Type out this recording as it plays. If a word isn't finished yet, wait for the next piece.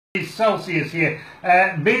Celsius here,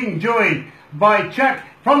 being joined by Chuck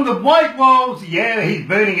from the White Wolves. Yeah, he's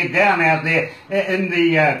burning it down out there in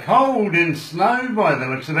the cold and snow by the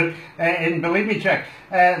looks of it. And believe me, Chuck,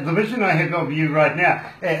 the vision I have of you right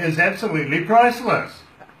now is absolutely priceless.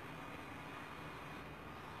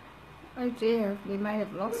 Oh dear, we may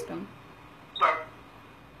have lost him.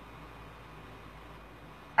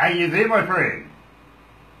 Are you there, my friend?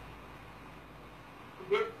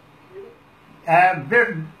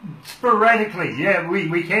 Very sporadically, yeah,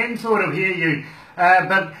 we can sort of hear you,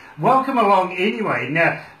 but welcome along anyway.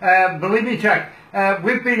 Now, believe me, Chuck,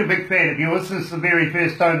 we've been a big fan of yours since the very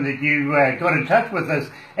first time that you got in touch with us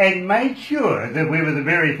and made sure that we were the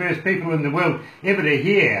very first people in the world ever to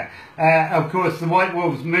hear, of course, the White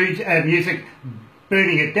Wolves music,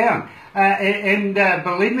 Burning It Down. And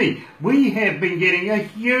believe me, we have been getting a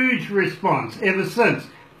huge response ever since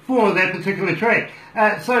for that particular track.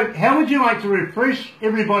 So how would you like to refresh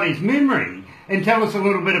everybody's memory and tell us a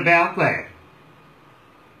little bit about that?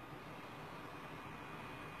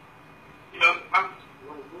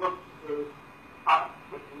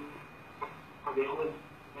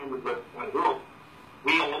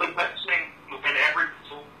 We only put sing within every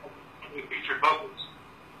featured vocals.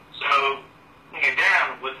 So singing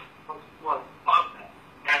down with that.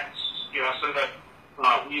 That's, you know, so that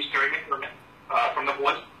we used to remix from the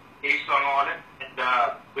voice. He sung on it, and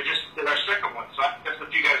we just did our second one. So that's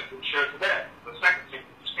what you guys can share today. The second thing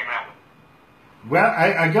we just came out with. Well,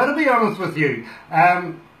 I got to be honest with you.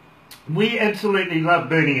 We absolutely love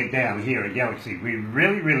Burning It Down here at Galaxy. We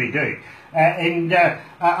really, really do. And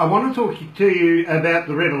I want to talk to you about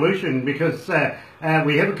the Revolution because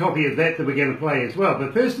we have a copy of that we're going to play as well.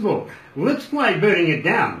 But first of all, let's play Burning It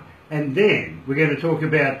Down. And then we're going to talk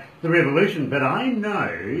about the Revolution. But I know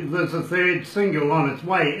there's a third single on its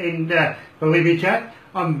way. And believe me, Chuck,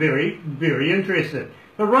 I'm very, very interested.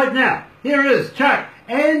 But right now, here is Chuck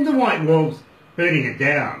and the White Wolves, Burning It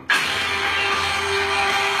Down.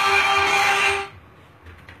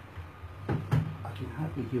 I can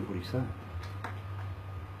hardly hear what he's saying.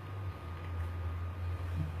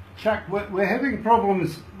 Chuck, we're having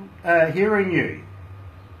problems hearing you.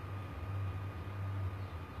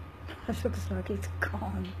 It looks like he's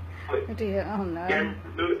gone. Oh dear, oh no.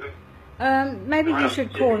 Maybe you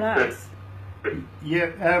should call us.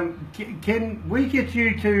 Yeah, can we get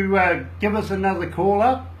you to give us another call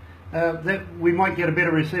up? That we might get a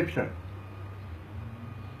better reception.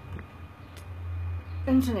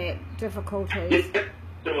 Internet difficulties. Yeah.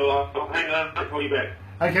 So I'll hang on, I'll call you back.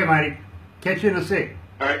 Okay, matey. Catch you in a sec.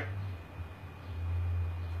 Alright.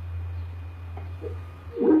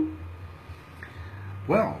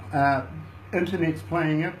 Well, internet's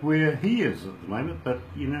playing up where he is at the moment, but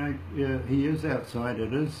you know, he is outside.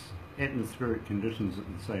 It is atmospheric conditions at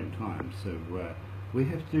the same time, so we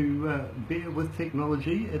have to bear with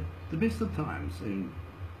technology at the best of times and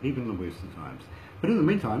even the worst of times. But in the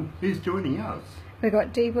meantime, who's joining us? We've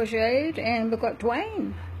got Dee Bourgeois and we've got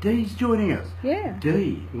Dwayne. Dee's joining us. Yeah.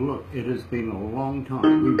 Dee, look, it has been a long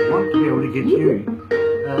time. We want to be able to get you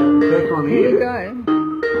back on the air. Here you go.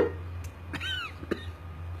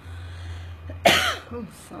 Oh,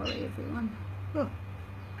 sorry everyone. Oh.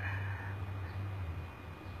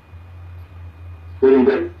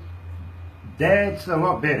 That's a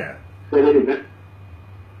lot better.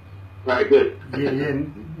 Right, good. Yeah,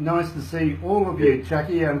 nice to see all of you,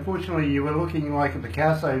 Chucky. Unfortunately, you were looking like a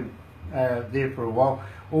Picasso there for a while,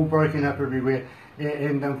 all broken up everywhere,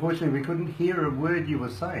 and unfortunately we couldn't hear a word you were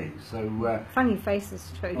saying. So funny faces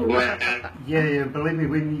too. yeah, believe me,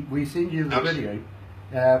 when we send you the video,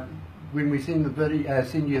 when we send you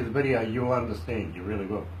the video, you'll understand. You really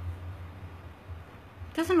will.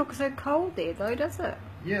 Doesn't look so cold there though, does it?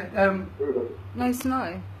 Yeah. No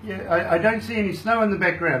snow. Yeah, I don't see any snow in the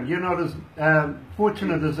background. You're not as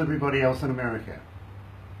fortunate as everybody else in America.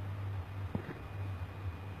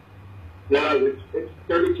 No, it's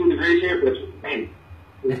 32 degrees here, but it's pain.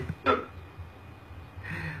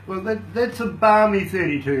 Well, that's a balmy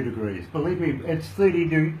 32 degrees. Believe me, it's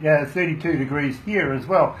 32 degrees here as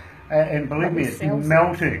well. And believe me, it's Celsius.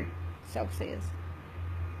 melting. Celsius.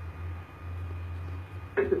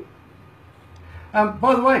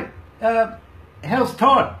 By the way, how's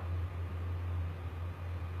Todd?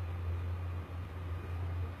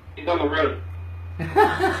 He's on the road.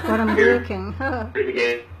 Got him working.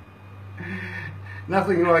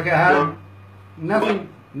 Nothing like a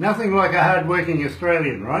hard-working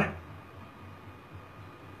Australian, right?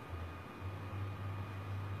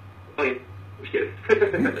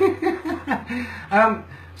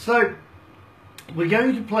 So we're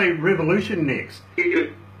going to play Revolution next.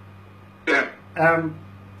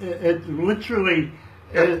 It literally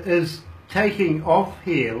is taking off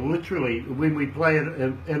here, literally, when we play it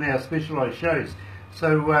in our specialised shows.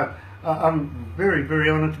 So I'm very, very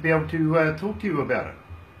honoured to be able to talk to you about it.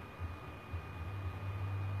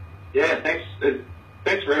 Yeah,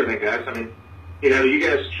 thanks for everything, guys. I mean, you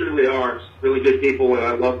guys truly are really good people, and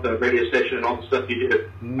I love the radio station and all the stuff you do.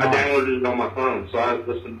 Nice. I downloaded it on my phone, so I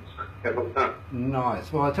listen to it all the time.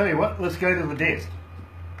 Nice. Well, I'll tell you what, let's go to the desk.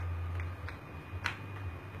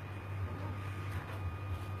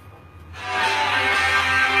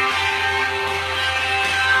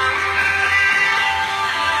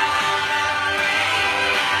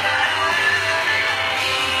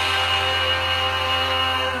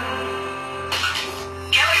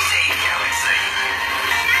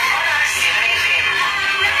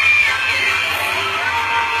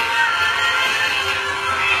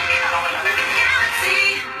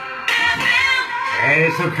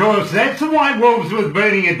 Yes, of course, that's the White Wolves with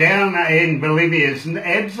Burning It Down, and believe me, it's an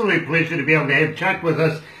absolute pleasure to be able to have Chuck with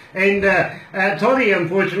us. And Toddy,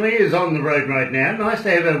 unfortunately, is on the road right now. Nice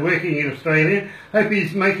to have her working in Australia. Hope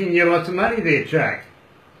he's making you lots of money there, Chuck.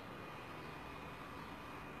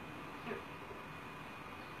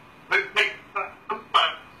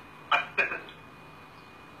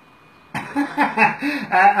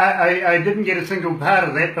 I didn't get a single part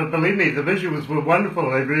of that, but believe me, the visuals were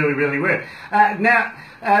wonderful. They really, really were. Now,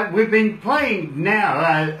 we've been playing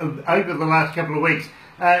now, over the last couple of weeks,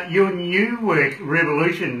 your new work,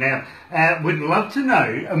 Revolution. Now, we'd love to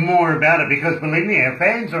know more about it, because believe me, our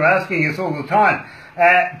fans are asking us all the time,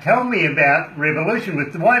 tell me about Revolution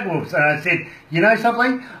with the White Wolves. And I said, you know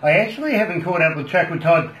something? I actually haven't caught up with Chuck with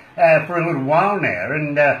Todd for a little while now,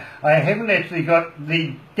 and I haven't actually got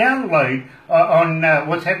the download on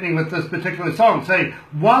what's happening with this particular song. So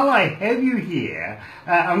while I have you here,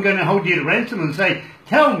 I'm going to hold you to ransom and say,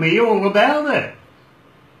 tell me all about it.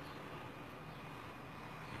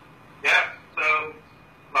 Yeah, so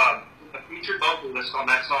the featured vocalist on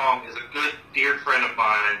that song is a good dear friend of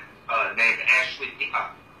mine named Ashley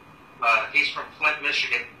Peacock. He's from Flint,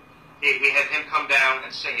 Michigan. We had him come down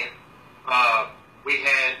and sing it. We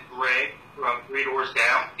had Greg from 3 Doors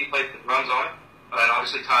Down. He played the drums on it. And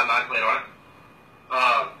obviously Todd and I played on it.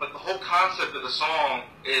 But the whole concept of the song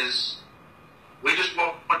is we just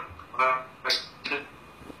want to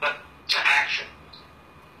action.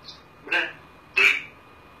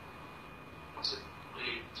 What's it?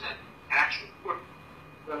 Action.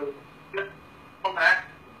 So, come back.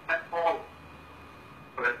 That's all.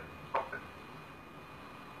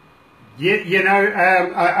 You know,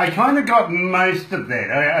 I kind of got most of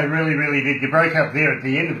that. I really, really did. You broke up there at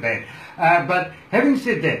the end of that. But having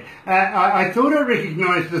said that, I thought I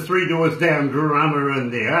recognised the 3 Doors Down drummer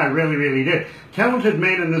in there. I really, really did. Talented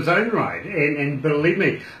man in his own right. And believe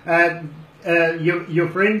me, your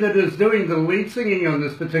friend that is doing the lead singing on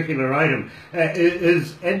this particular item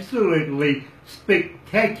is absolutely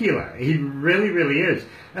spectacular. He really, really is.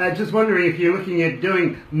 Just wondering if you're looking at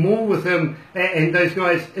doing more with him and those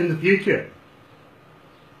guys in the future.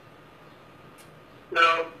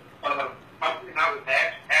 So, probably not with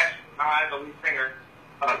Ash and I, the lead singer.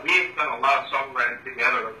 We've done a lot of songwriting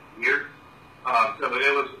together over the years. So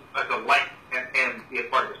it was a delight to have him be a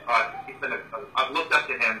part of this project. I've looked up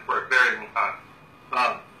to him for a very long time.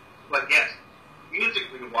 But yes,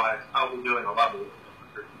 musically-wise, I'll be doing a lot of it.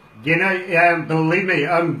 You know, believe me,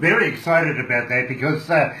 I'm very excited about that, because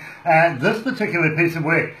this particular piece of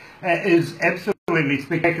work is absolutely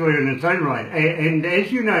spectacular in its own right. And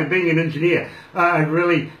as you know, being an engineer, I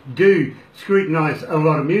really do scrutinise a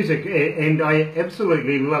lot of music, and I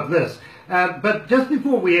absolutely love this. But just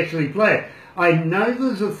before we actually play it, I know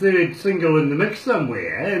there's a third single in the mix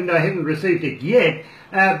somewhere, and I haven't received it yet.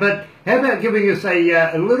 But how about giving us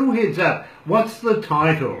a little heads up? What's the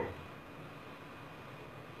title?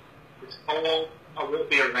 I will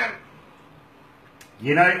be around.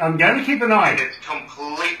 You know, I'm going to keep an eye. And it's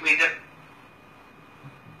completely different.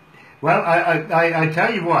 Well, I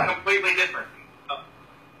tell you what. Completely different.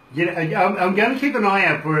 You know, I'm going to keep an eye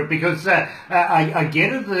out for it, because I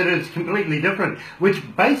get it that it's completely different, which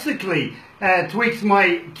basically tweaks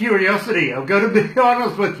my curiosity. I've got to be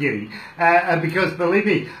honest with you, because believe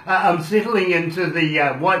me, I'm settling into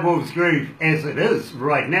the White Wolves groove as it is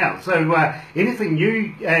right now. So anything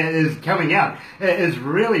new is coming out is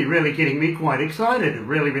really, really getting me quite excited. It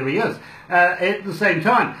really, really is. At the same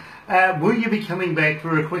time, will you be coming back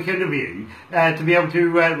for a quick interview to be able to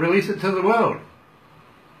release it to the world?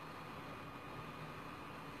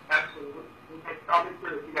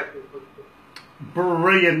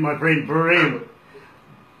 Brilliant, my friend, brilliant.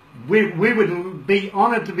 we would be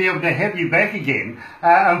honoured to be able to have you back again.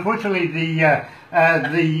 Unfortunately,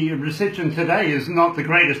 the reception today is not the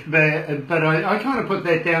greatest, but I kind of put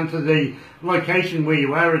that down to the location where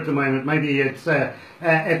you are at the moment. Maybe it's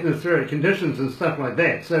atmospheric conditions and stuff like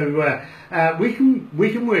that. So we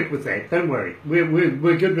can work with that. Don't worry,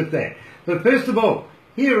 we're good with that. But first of all,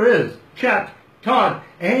 here is Chuck, Todd,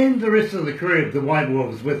 and the rest of the crew of the White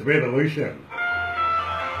Wolves with Revolution.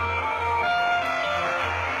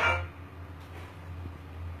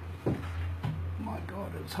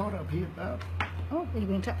 It's hot up here, Bob. Oh, he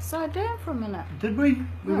went upside down for a minute. Did we?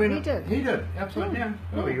 No, went he did. He did, upside down.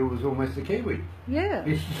 Oh, he was almost a Kiwi. Yeah.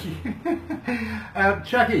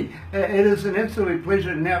 Chucky, it is an absolute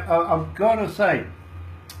pleasure. Now, I've got to say,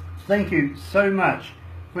 thank you so much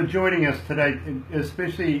for joining us today,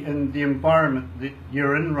 especially in the environment that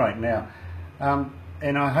you're in right now.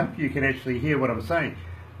 And I hope you can actually hear what I'm saying.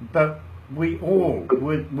 But we all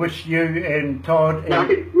would wish you and Todd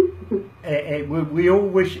and we all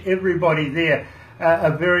wish everybody there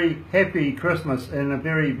a very happy Christmas and a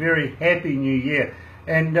very, very happy New Year.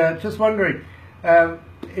 And just wondering, have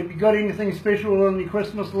you got anything special on your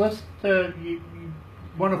Christmas list you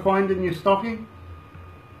want to find in your stocking?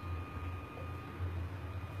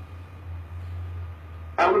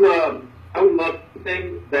 I would love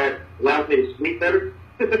things that allows me to sleep better.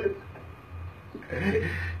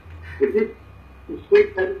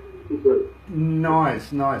 Sleep better.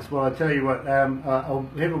 Nice. Well, I tell you what, I'll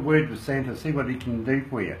have a word with Santa, see what he can do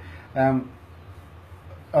for you. I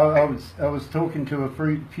was talking to a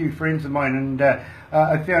few friends of mine, and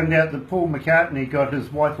I found out that Paul McCartney got his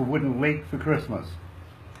wife a wooden leg for Christmas.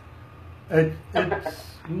 It's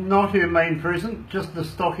not her main present, just the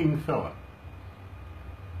stocking filler.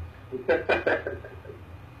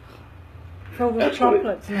 Filled with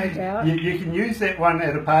chocolates, no doubt. You can use that one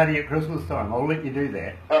at a party at Christmas time. I'll let you do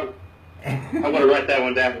that. I'm going to write that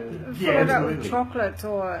one down. Yeah, absolutely. With chocolates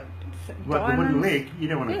or what, diamonds. the wooden leg? You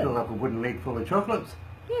don't want to fill up a wooden leg full of chocolates.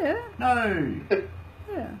 Yeah. No.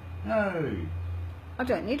 Yeah. No. I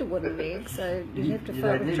don't need a wooden leg, so you have to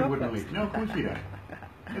fill it with chocolates. You don't need a wooden leg. No, of course you don't.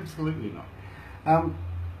 Absolutely not.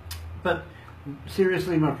 But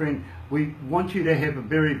seriously, my friend, we want you to have a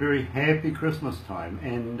very, very happy Christmas time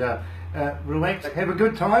and relax, have a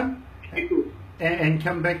good time, and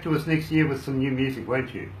come back to us next year with some new music,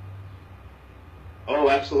 won't you?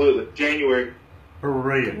 Oh, absolutely. January.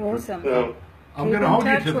 Brilliant. Awesome. So, I'm going to hold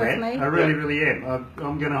you to that. Me. I really am.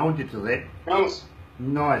 I'm going to hold you to that. Promise.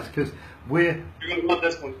 Nice, because you're going to love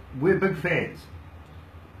this one. we're big fans.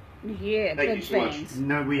 Yeah, Thank big you so much. fans.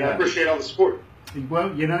 No, we I are. appreciate all the support.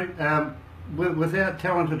 Well, you know, without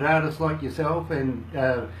talented artists like yourself and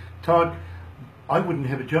Todd, I wouldn't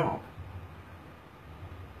have a job.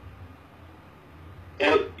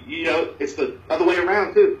 And, you know, it's the other way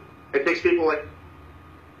around, too. It takes people like...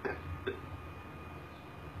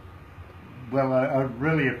 Well, I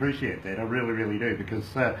really appreciate that. I really do, because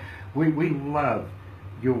we love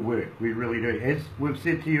your work. We really do. As we've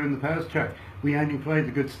said to you in the past, Chuck, we only play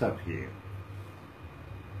the good stuff here.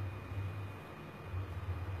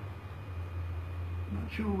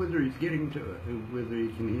 Not sure whether he's getting to it, or whether he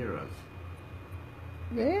can hear us.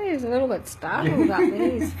 Yeah, he's a little bit startled up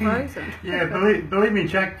there. He's frozen. Yeah, believe me,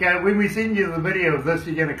 Chuck, when we send you the video of this,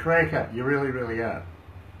 you're going to crack up. You really are.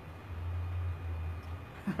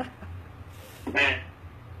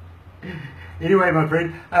 Anyway, my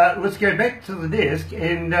friend, let's go back to the desk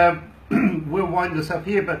and we'll wind this up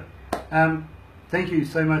here, but thank you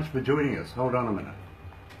so much for joining us. Hold on a minute.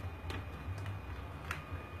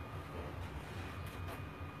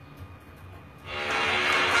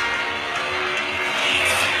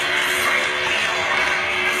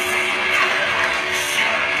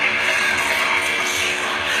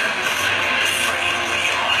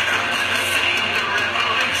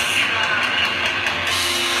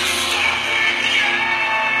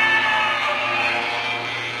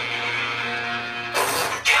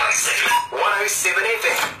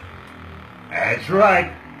 Galaxy107fm. That's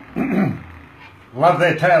right. Love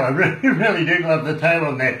that tail. I really do love the tail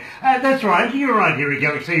on that. That's right. You're right here at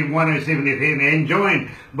Galaxy 107 FM and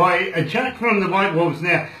joined by Chuck from the White Wolves.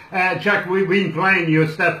 Now, Chuck, we've been playing your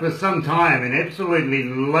stuff for some time and absolutely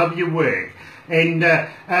love your work. And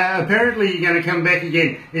apparently you're going to come back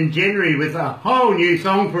again in January with a whole new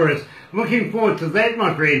song for us. Looking forward to that,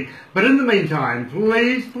 my friend. But in the meantime,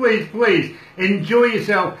 please enjoy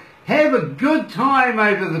yourself. Have a good time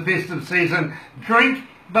over the festive season. Drink,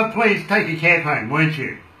 but please take a cab home, won't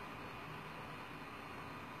you?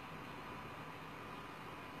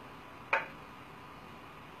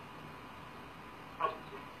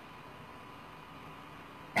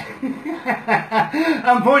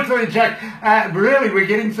 Unfortunately, Chuck, really, we're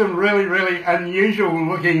getting some really unusual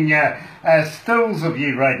looking stills of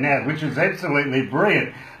you right now, which is absolutely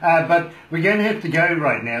brilliant. But we're going to have to go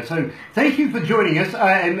right now. So thank you for joining us.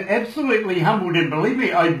 I am absolutely humbled, and believe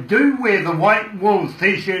me, I do wear the White Wolves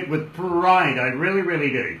t-shirt with pride. I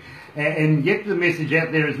really do. And get the message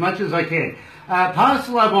out there as much as I can. Pass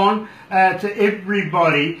love on to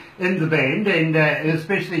everybody in the band, and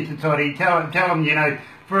especially to Toddy. Tell him, you know,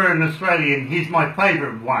 for an Australian, he's my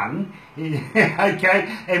favourite one.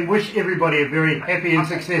 Okay? And wish everybody a very happy and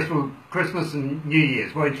successful Christmas and New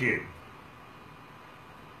Year's, won't you?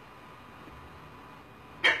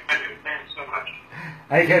 Thanks so much.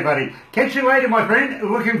 Okay, buddy. Catch you later, my friend.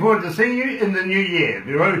 Looking forward to seeing you in the new year.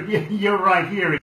 You're right here.